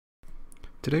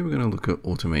Today we're going to look at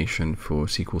automation for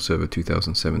SQL Server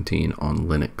 2017 on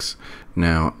Linux.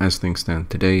 Now, as things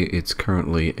stand today, it's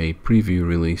currently a preview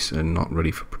release and not ready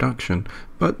for production,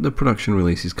 but the production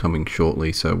release is coming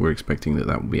shortly, so we're expecting that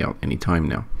will be out any time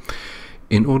now.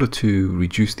 In order to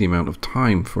reduce the amount of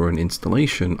time for an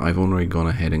installation, I've already gone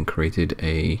ahead and created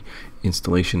a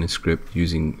installation script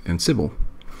using Ansible,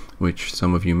 which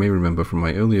some of you may remember from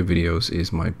my earlier videos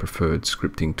is my preferred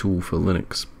scripting tool for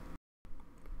Linux.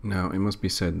 Now, it must be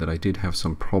said that I did have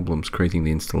some problems creating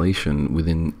the installation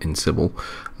within Ansible.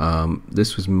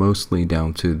 This was mostly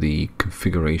down to the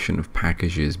configuration of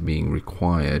packages being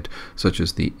required, such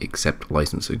as the accept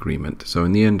license agreement. So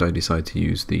in the end, I decided to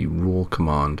use the raw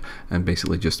command and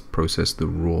basically just process the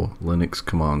raw Linux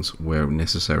commands where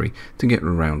necessary to get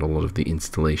around a lot of the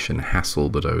installation hassle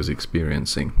that I was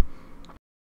experiencing.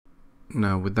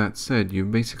 Now, with that said, you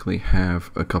basically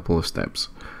have a couple of steps.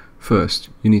 First,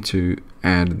 you need to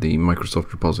add the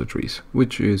Microsoft repositories,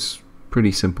 which is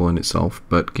pretty simple in itself,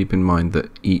 but keep in mind that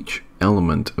each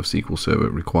element of SQL Server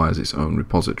requires its own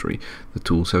repository. The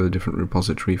tools have a different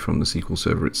repository from the SQL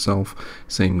Server itself.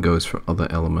 Same goes for other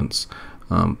elements.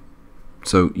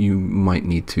 So you might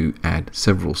need to add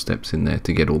several steps in there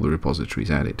to get all the repositories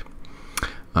added.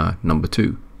 Number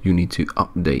two, you need to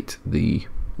update the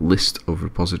list of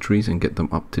repositories and get them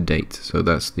up to date. So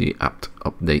that's the apt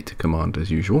update command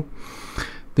as usual.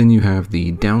 Then you have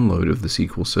the download of the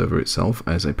SQL Server itself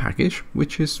as a package,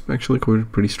 which is actually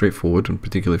pretty straightforward, and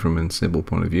particularly from an Ansible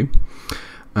point of view.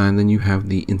 And then you have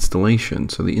the installation.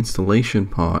 So the installation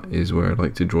part is where I'd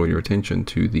like to draw your attention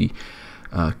to the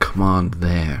command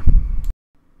there.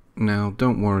 Now,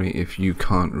 don't worry if you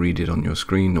can't read it on your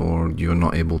screen or you're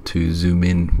not able to zoom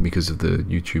in because of the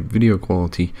YouTube video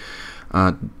quality.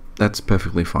 That's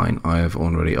perfectly fine. I have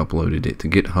already uploaded it to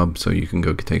GitHub, so you can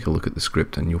go take a look at the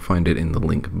script and you'll find it in the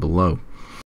link below.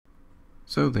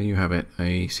 So there you have it,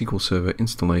 a SQL Server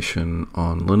installation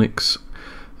on Linux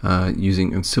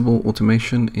using Ansible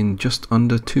automation in just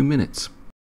under 2 minutes.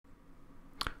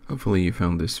 Hopefully you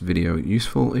found this video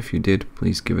useful. If you did,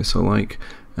 please give us a like,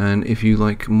 and if you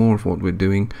like more of what we're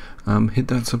doing, hit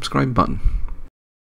that subscribe button.